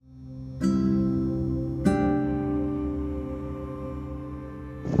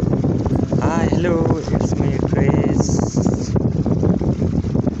Hello, it's me Chris,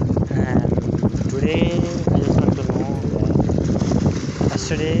 and today I just want to know that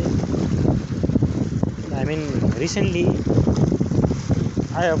yesterday, recently,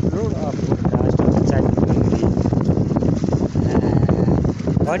 I upload a podcast on the chat community. And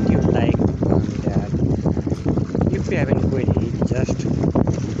what you like on that? If you have any query, just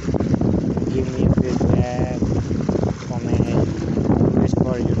give me feedback, comment, always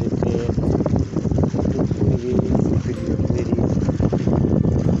for you reply to queries, video queries,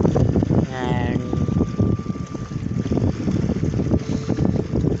 and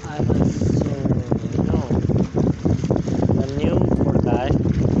I was a new podcast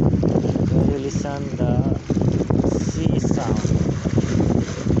where you listen the sea sound.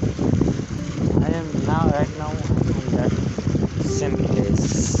 I am right now in that same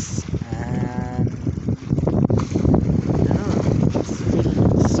place, and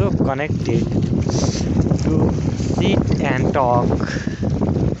it's so connected to sit and talk.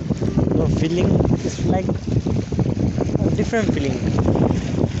 The feeling is like a different feeling.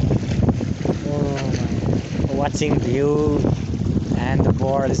 Watching view, and the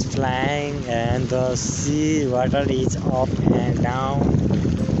bird is flying, and the sea water is up and down,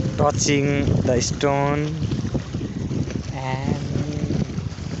 touching the stone, and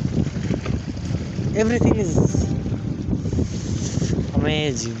everything is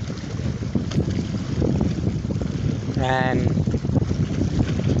amazing. And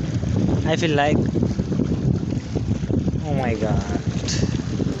I feel like, oh my god,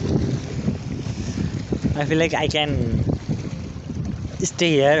 I feel like I can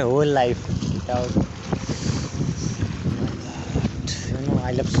stay here whole life without.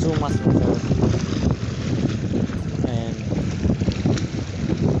 I love so much nature,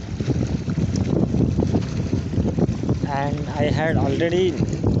 and I had already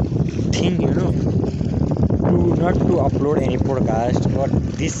think to not to upload any podcast, but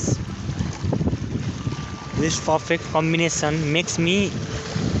this perfect combination makes me,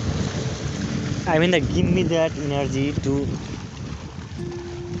 that give me that energy to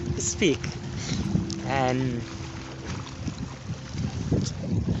speak. And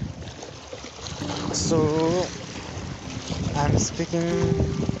so I'm speaking,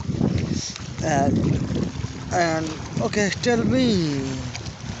 and okay, tell me,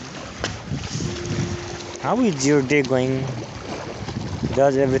 how is your day going?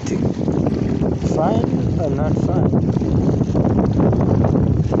 Does everything fine or not fine?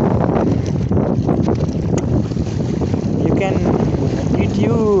 You can, did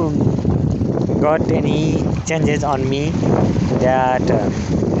you got any changes on me that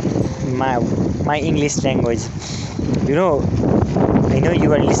my English language? I know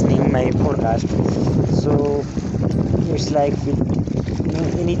you are listening my podcast, so it's like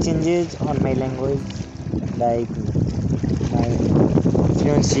any changes on my language, like my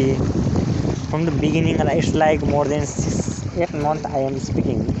fluency from the beginning. It's like more than 8 months I am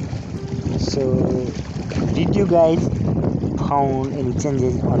speaking. So did you guys found any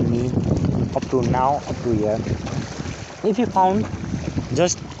changes on me up to now, up to here? If you found,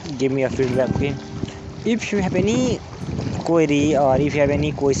 just give me a feedback, okay? If you have any query, or if you have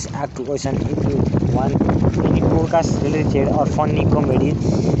any question, if you want any podcast related or funny comedy,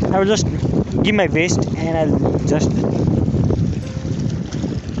 I will just give my best, and I'll just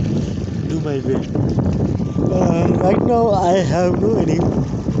do my best. Right now I have no any.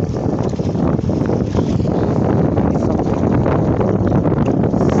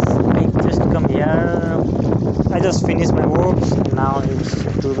 I just come here. I just finished my work. Now it's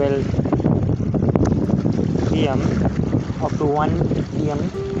 12 p.m. up to 1 p.m.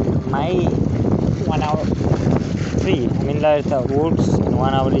 My 1 hour free. Like the works in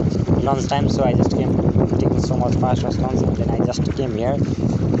 1 hour is lunch time, so I just came taking so much fast lunch, and then I just came here,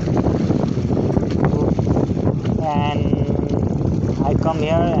 and I come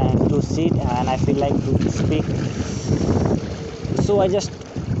here and to sit, and I feel like to speak. So I just,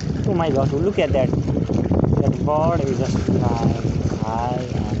 oh my god, look at that bird is just flying high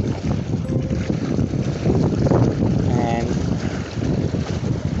and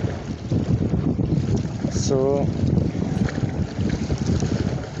so,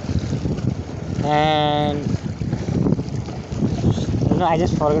 and I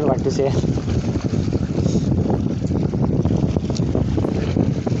just forgot what to say.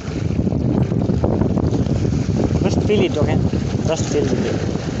 Just feel it, okay? Just feel it.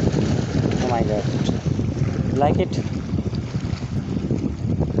 Oh my god. You like it?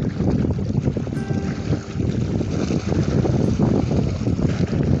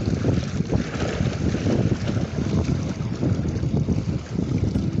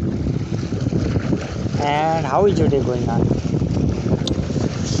 And how is your day going on?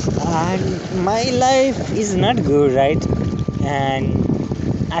 And my life is not good, right? And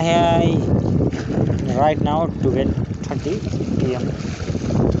I right now to get 30 p.m.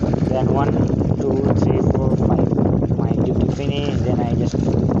 Then 1, 2, 3, 4, 5. My duty finish. Then I just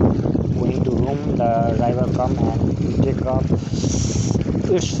going to room. The driver come and we take up.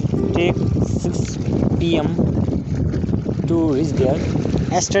 It take 6 p.m. to reach there.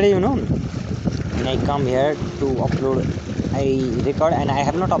 Yesterday, when I come here to upload, I record and I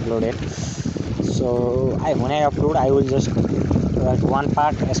have not uploaded. So when I upload, I will just one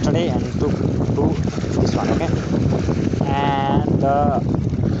part yesterday and do this one, okay? And the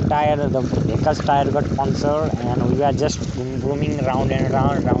vehicle's tire got punctured, and we are just roaming round and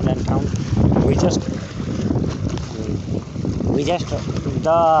round. We just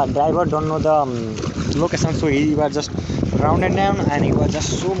the driver don't know the location, so he was just round and down, and he was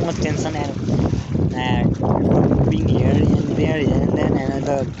just so much tension and moving here and there and then, and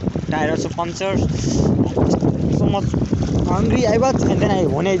the tire also punctured. So much hungry I was, and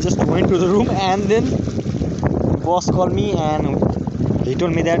then when I just went to the room, and then boss called me and he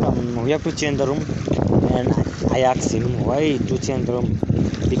told me that we have to change the room. And I asked him why to change the room,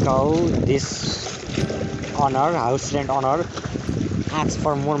 because this house rent owner asked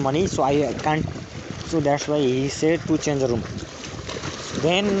for more money, so I can't, so that's why he said to change the room.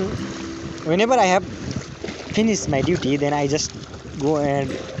 Then whenever I have finished my duty, then I just go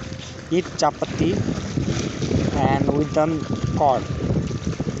and eat chapati and with the corn.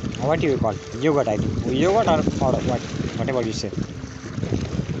 What do you call yogurt? I think yogurt or whatever you say.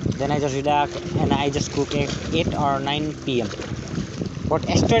 Then I just relax and I just cook at 8 or 9 p.m. But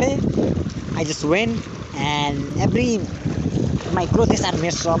yesterday I just went and my clothes are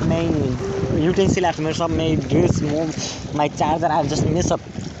messed up, my utensil are messed up, my dress, my charger are just messed up,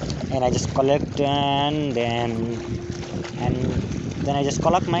 and I just collect and then I just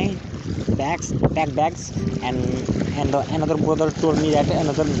collect my bags, and another brother told me that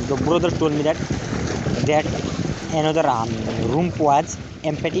another room was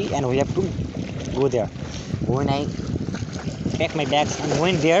empty and we have to go there. When I pack my bags and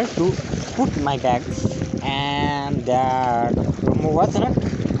went there to put my bags, and the room was not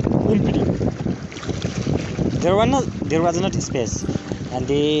empty. There was not space, and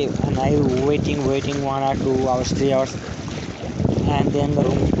I waiting 1 or 2 hours, 3 hours, and then the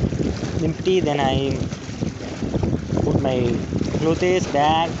room empty. Then I put my clothes,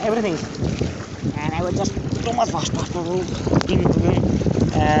 bag, everything, and I was just too much fast eating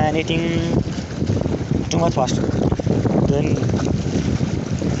too much fast. Then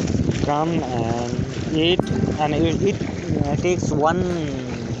come and eat, and it takes 11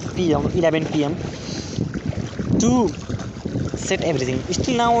 p.m. to set everything.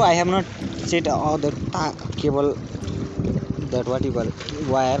 Still now I have not set all the cable, that what you call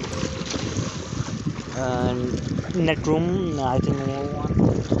wire, and net room. I think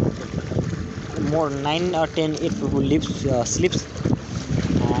more 9 or 10 8 people sleeps,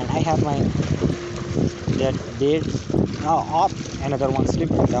 and I have my that bed up, another one sleep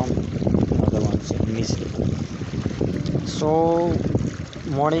down, another one missing. So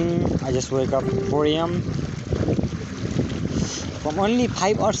morning I just wake up 4 a.m. From only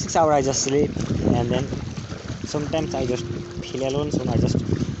 5 or 6 hours I just sleep, and then sometimes I just feel alone, so I just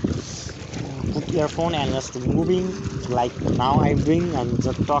put earphone and just moving like now I'm doing, and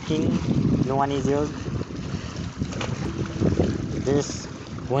just talking. No one is here. This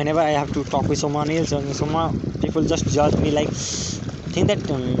whenever I have to talk with someone else, and some people just judge me, like think that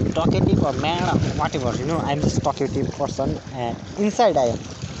talkative or mad or whatever, I'm just talkative person, and inside I am,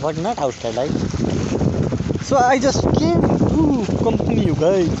 but not outside, right? So I just came to accompany you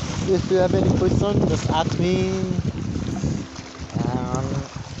guys. If you have any question, just ask me.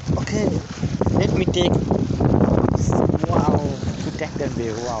 Okay, let me take to take that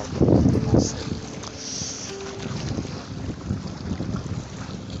way. Wow.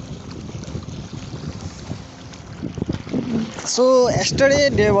 So yesterday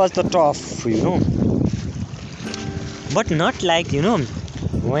there was the tough, but not like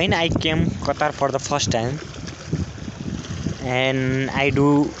when I came Qatar for the first time, and I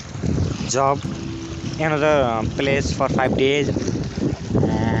do job another place for 5 days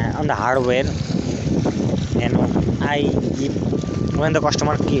on the hardware. I give, when the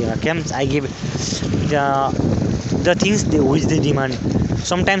customer comes, I give the things which they demand.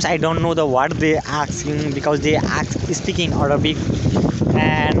 Sometimes I don't know the what they asking, because they speaking Arabic,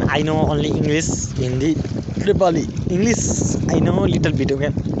 and I know only English, Hindi, Nepali. English I know little bit,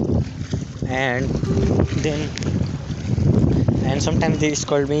 okay. And then and sometimes they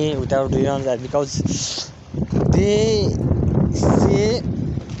scold me without reason, that because they say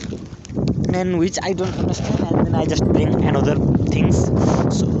and which I don't understand, and then I just bring another things.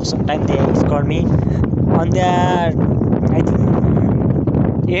 So sometimes they scold me on their, I think,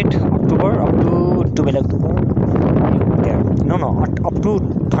 8 October up to 12 October. There, no, up to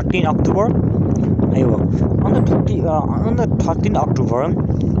 13 October. I work on the 13 October.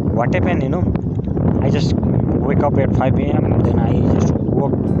 What happened? I just wake up at 5 a.m. Then I just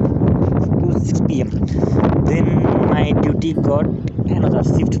work to 6 p.m. Then my duty got another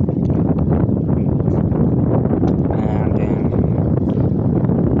shift, and then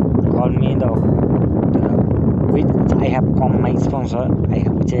call me the which I have come my sponsor,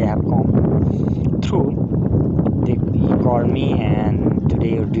 which I have come through. He called me, and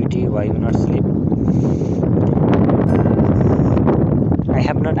today your duty, why you not sleep? I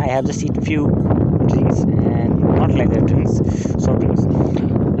have just eat few drinks, and not like that drinks, soft drinks,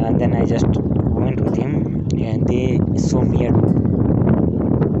 and then I just went with him, and they saw me a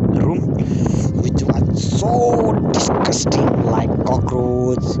room which was so disgusting, like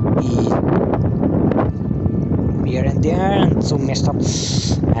cockroach here and there, and so messed up.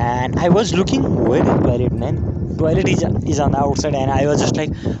 And I was looking, where is toilet, man? Toilet is on the outside, and I was just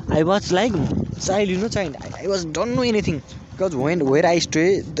like, child. I was don't know anything, because where I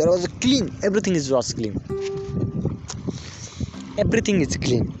stay there was clean, everything was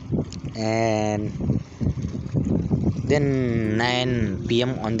clean, and then 9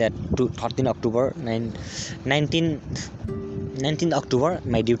 p.m. on that 13 October, 19th October,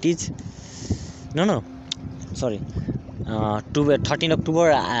 my duties. No, sorry. To 13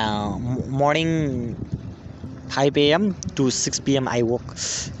 October morning 5 a.m. to 6 p.m. I woke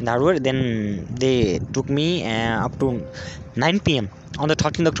in Harvard. Then they took me up to 9 p.m. on the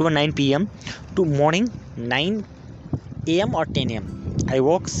 13th October, 9 p.m. to morning 9 a.m. or 10 a.m. I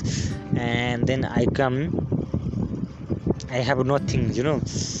woke, and then I come. I have nothing,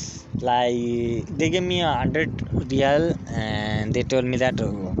 like they gave me 100 real, and they told me that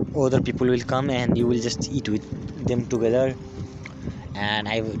other people will come and you will just eat with them together, and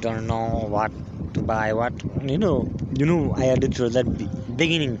I don't know what to buy, what I had to throw that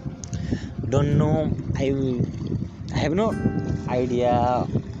beginning, don't know. I have no idea,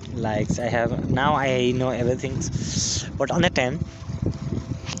 like now I know everything, but on that time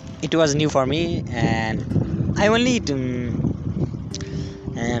it was new for me, and I only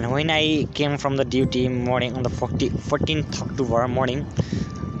and when I came from the duty morning on the 14th October morning,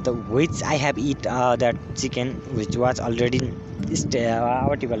 the which I have eat that chicken which was already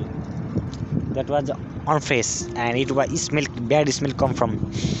what you call, that was unfresh, and it was bad smell come from,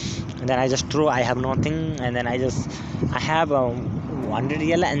 and then I just throw, I have nothing, and then I have 100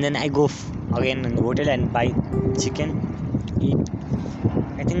 real, and then I go again in the hotel and buy chicken, eat.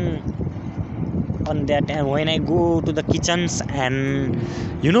 I think on that time when I go to the kitchens, and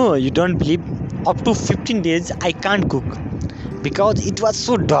you don't believe, up to 15 days I can't cook, because it was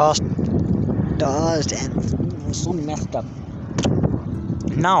so dust and so messed up.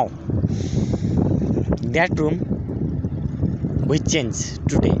 Now that room we changed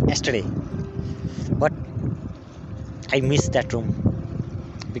yesterday, but I miss that room,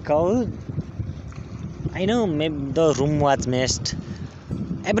 because I know maybe the room was messed,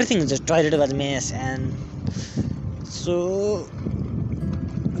 everything, the toilet was mess, and so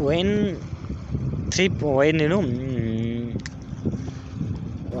when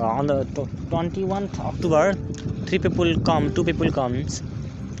on the 21st October, two people comes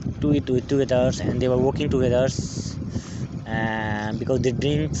to eat together, and they were working together, and because they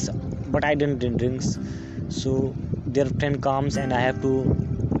drinks, but I didn't drink drinks, so their friend comes, and I have to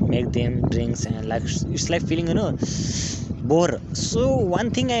make them drinks, and like it's like feeling bore. So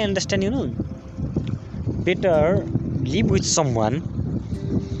one thing I understand, better live with someone,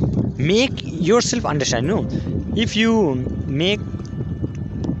 make yourself understand, if you make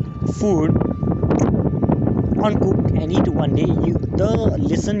food uncooked and eat one day, the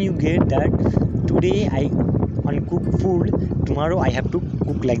lesson you get, that today I uncooked food, tomorrow I have to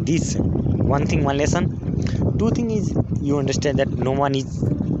cook like this. One lesson. Two thing is, you understand that no one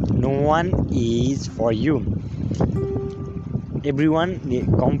is for you, everyone they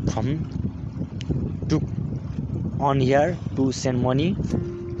come from to on here to send money.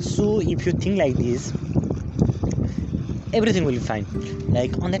 So if you think like this, everything will be fine.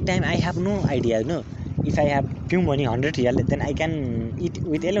 Like on that time I have no idea, if I have few money, 100 real, then I can eat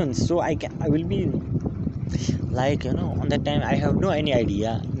with alone, so I will be like, on that time I have no any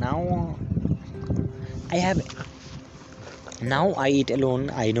idea. Now I have Now I eat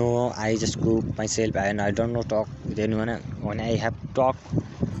alone. I know I just cook myself and I don't know talk with anyone. When I have talk,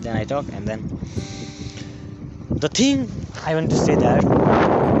 then I talk. And then the thing I want to say that,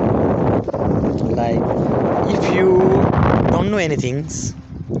 like, if you don't know anything, it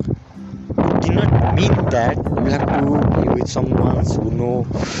did not mean that you have to be with someone who know.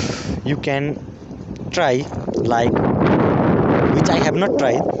 You can try, like, which I have not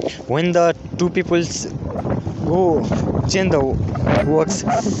tried. When the two people go change the works,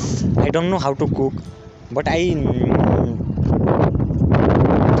 I don't know how to cook, but I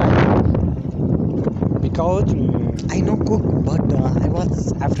because I know cook, but I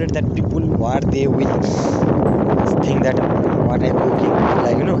was afraid that people what they will think that what I cooking,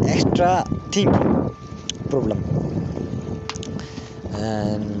 like, extra thing problem.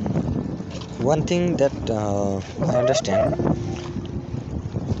 And one thing that I understand,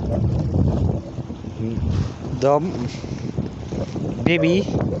 the baby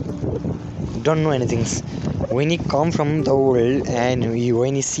don't know anything. When he come from the world and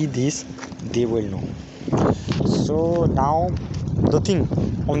when he see this, they will know. So now the thing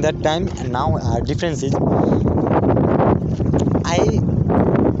on that time and now difference is, I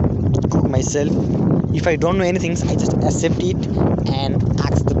cook myself. If I don't know anything, I just accept it and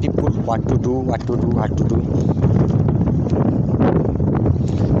ask the people what to do.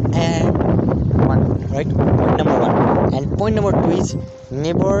 And point number one. And point number two is,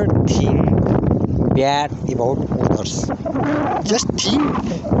 never think bad about others. Just think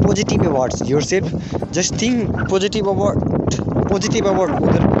positive about yourself. Just think positive about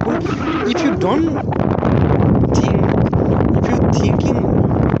other people. If you don't think, if you thinking,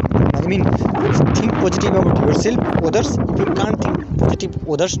 think positive about yourself, others. If you can't think positive,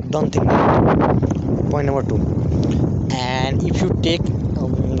 others don't think. Point number two. And if you take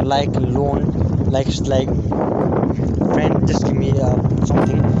like loan, like friend, just give me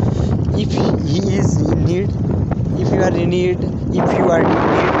something. If he is in need, if you are in need, if he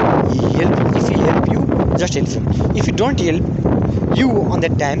help you, just help him. If you don't help you on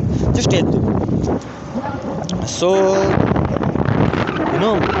that time, just help him. So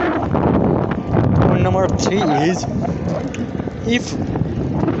point number three is, if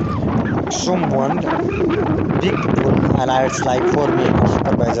someone big people, and it's like for me,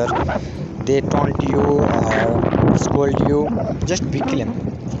 supervisor, they taunt you or scold you, just be calm.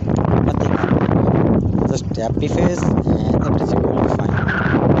 Nothing. Just happy face and everything will be fine.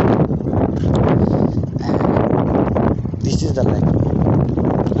 And this is the life.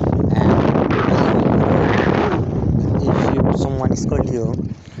 And if someone scold you,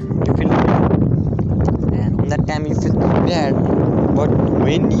 you feel bad. And on that time you feel bad. But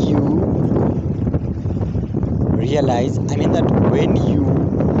when you realize, when you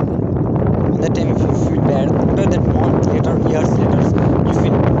on that time, if you feel bad, after that month later, years later, you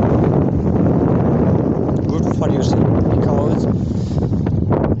feel good for yourself, because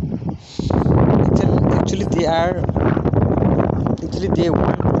actually they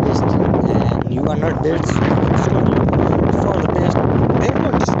want the best, and you are not there to scold you for the best. They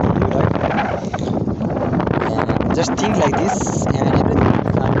will not scold you, right? And just think like this and everything will be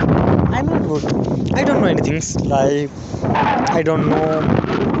fine. I'm not good, I don't know anything, like I don't know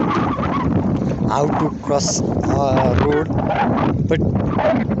how to cross a road, but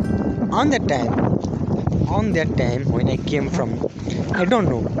on that time when I came from, I don't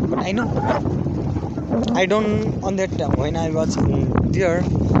know, but I know now. I don't, on that time when I was there,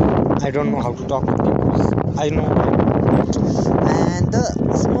 I don't know how to talk with people. I know, and the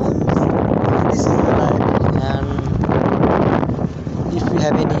small, this is the life. And if you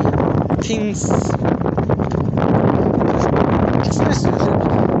have any things, express yourself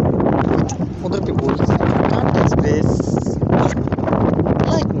with other people. If you can't express,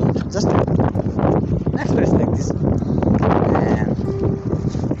 like me, just express like this. And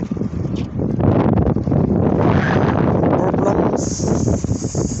problems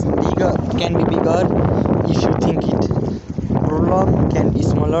can be bigger if you think it. Problem can be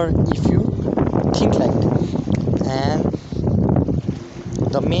smaller if you think like it. And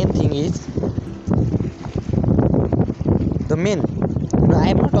the main thing is,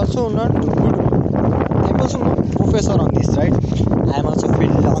 I'm not also not good, I'm also not professor on this, right? I'm also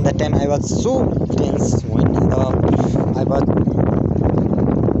feel on that time I was so tense when I was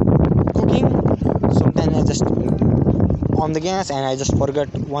cooking. Sometimes I just on the gas and I just forgot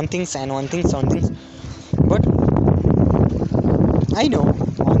one things. But I know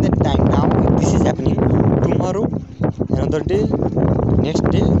on that time, now this is happening, tomorrow, another day, next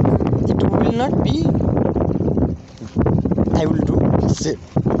day, it will not be I will do same.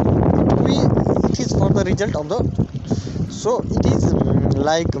 It is for the result of the So it is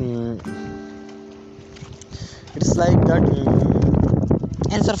it's like that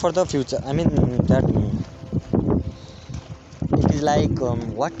answer for the future. I mean that it is like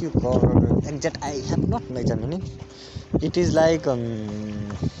what you call exact. I have not mentioned meaning. It is like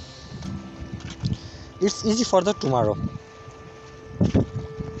it's easy for the tomorrow.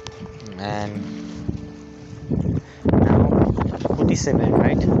 And now 47,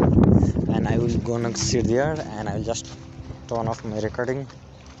 right? And I will gonna sit there and I will just turn off my recording.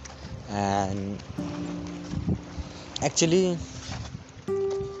 And actually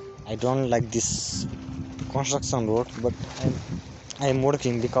I don't like this construction work, but I'm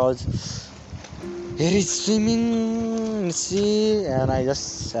working because here is swimming in the sea, and I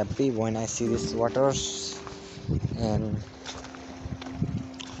just happy when I see these waters. And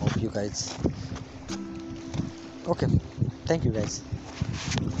hope you guys okay. Thank you guys.